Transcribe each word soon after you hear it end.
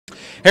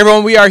Hey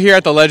everyone, we are here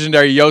at the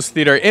legendary Yost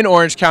Theater in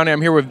Orange County.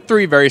 I'm here with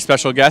three very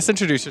special guests.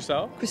 Introduce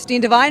yourself. Christine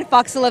Devine,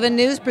 Fox 11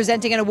 News,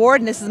 presenting an award,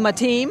 and this is my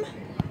team.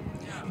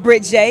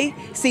 Britt J,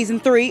 Season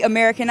 3,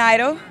 American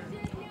Idol.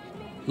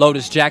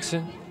 Lotis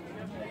Jackson,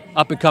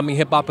 up-and-coming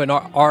hip-hop and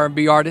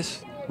R&B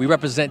artist. We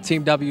represent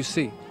Team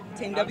WC.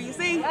 Team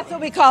WC. That's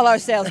what we call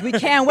ourselves. We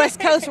can West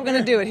Coast, we're going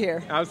to do it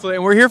here. Absolutely,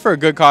 and we're here for a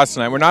good cause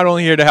tonight. We're not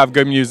only here to have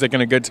good music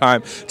and a good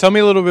time. Tell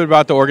me a little bit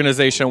about the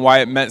organization, why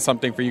it meant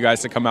something for you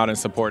guys to come out and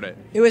support it.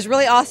 It was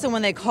really awesome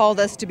when they called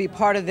us to be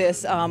part of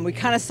this. We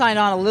kind of signed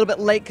on a little bit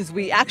late because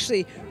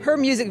her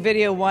music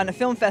video won a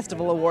film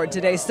festival award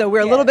today, so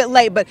we're a little bit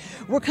late, but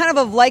we're kind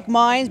of like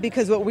minds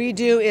because what we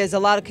do is a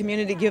lot of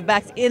community give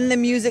backs in the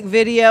music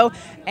video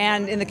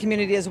and in the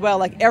community as well.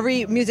 Like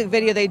every music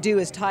video they do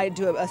is tied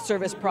to a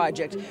service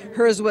project.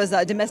 Hers was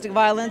domestic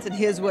violence and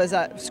his was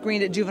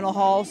screened at juvenile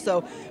hall,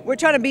 so we're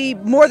trying to be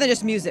more than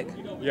just music.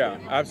 Yeah,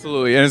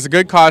 absolutely, and it's a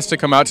good cause to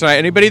come out tonight.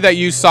 Anybody that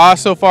you saw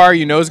so far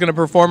you know is going to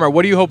perform, or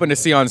what are you hoping to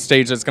see on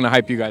stage that's going to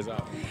hype you guys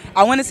up?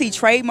 I want to see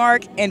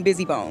Trademark and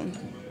Busy Bone.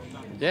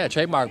 Yeah,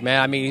 Trademark,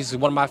 man. I mean, he's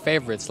one of my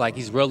favorites. Like,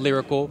 he's real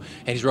lyrical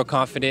and he's real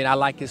confident. I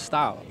like his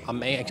style.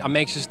 I'm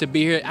anxious to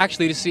be here,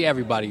 actually, to see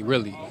everybody,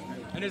 really.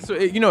 And it's,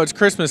 you know, it's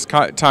Christmas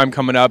time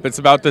coming up. It's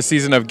about the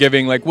season of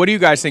giving. Like, what do you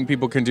guys think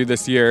people can do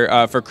this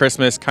year for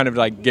Christmas, kind of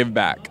like give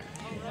back?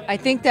 I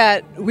think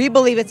that we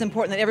believe it's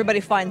important that everybody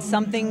finds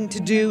something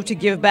to do to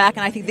give back,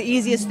 and I think the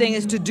easiest thing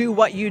is to do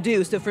what you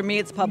do. So for me,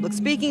 it's public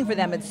speaking. For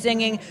them, it's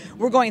singing.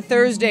 We're going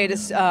Thursday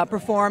to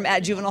perform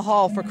at Juvenile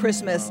Hall for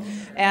Christmas,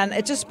 and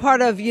it's just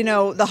part of, you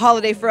know, the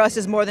holiday for us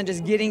is more than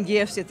just getting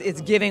gifts.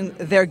 It's giving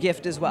their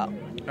gift as well.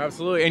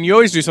 Absolutely, and you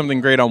always do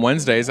something great on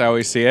Wednesdays. I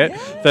always see it.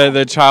 Yeah.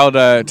 The child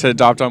to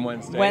adopt on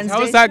Wednesdays.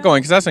 How is that going?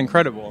 Because that's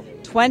incredible.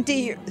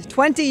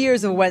 20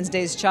 years of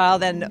Wednesday's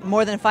Child and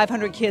more than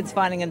 500 kids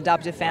finding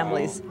adoptive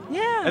families. Wow.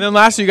 Yeah. And then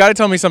lastly, you got to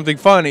tell me something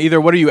fun. Either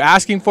what are you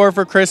asking for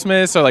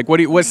Christmas, or like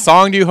what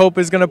song do you hope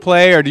is going to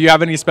play, or do you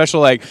have any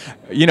special, like,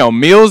 you know,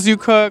 meals you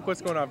cook?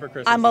 What's going on for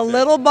Christmas? I'm a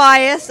little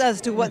biased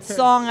as to what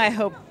song I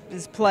hope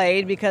is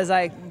played because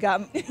I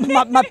got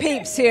my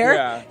peeps here.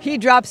 Yeah. He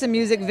drops a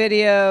music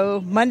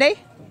video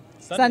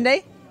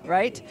Sunday.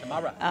 Right?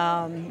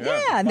 Yeah,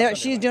 and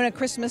she's doing a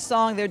Christmas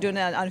song. They're doing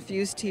it on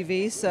Fuse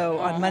TV, so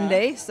on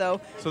Monday. So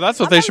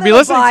that's what they should be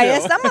listening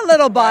to. I'm a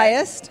little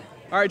biased.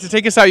 All right, to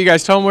take us out, you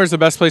guys, tell them where's the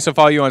best place to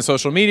follow you on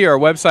social media or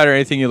website or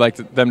anything you'd like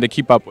them to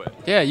keep up with.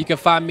 Yeah, you can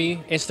find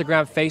me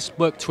Instagram,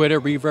 Facebook,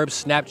 Twitter, Reverb,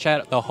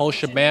 Snapchat, the whole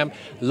shabam.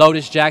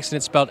 Lotis Jackson,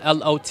 it's spelled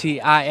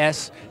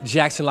L-O-T-I-S,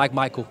 Jackson like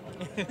Michael.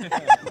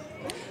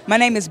 My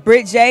name is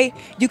Britt J.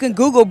 You can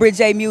Google Britt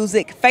J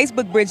Music,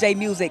 Facebook Britt J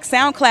Music,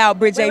 SoundCloud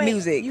Britt J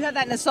Music. You have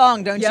that in a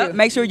song, don't you?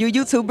 Make sure you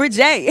YouTube Britt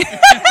J.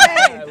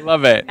 I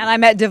love it. And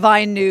I'm at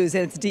Devine News,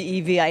 and it's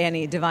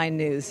D-E-V-I-N-E, Devine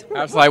News.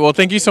 Absolutely. Well,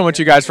 thank you so much,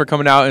 you guys, for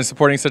coming out and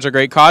supporting such a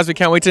great cause. We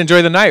can't wait to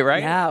enjoy the night,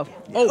 right? Yeah.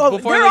 Oh,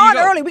 before they're on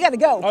early. We got to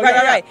go.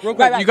 Right. Real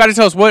quick, you got to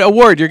tell us what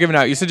award you're giving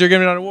out. You said you're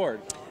giving out an award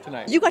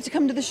tonight. You got to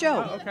come to the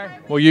show. Oh, okay.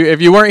 Well,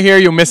 if you weren't here,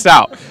 you missed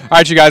out. All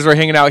right, you guys, we're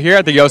hanging out here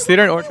at the Yost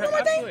Theater in Orange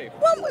County.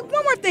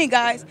 One more thing,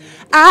 guys.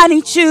 I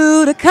need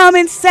you to come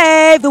and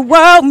save the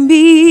world with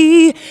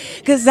me,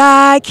 because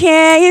I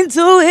can't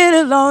do it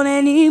alone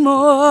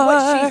anymore.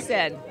 What she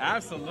said.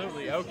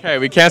 Absolutely. Okay,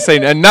 we can't say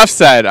enough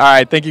said. All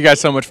right, thank you guys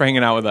so much for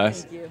hanging out with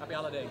us.